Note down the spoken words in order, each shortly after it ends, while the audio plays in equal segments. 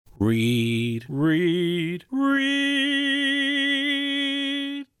Read, read, read.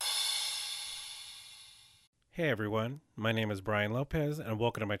 Hey everyone, my name is Brian Lopez, and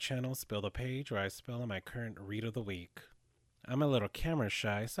welcome to my channel, Spill the Page, where I spill on my current read of the week. I'm a little camera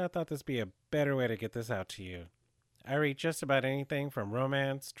shy, so I thought this would be a better way to get this out to you. I read just about anything from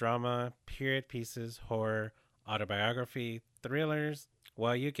romance, drama, period pieces, horror, autobiography, thrillers.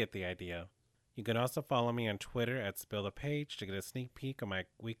 Well, you get the idea. You can also follow me on Twitter at Spill the Page to get a sneak peek of my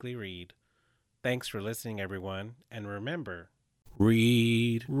weekly read. Thanks for listening, everyone, and remember,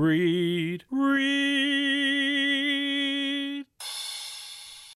 read, read, read.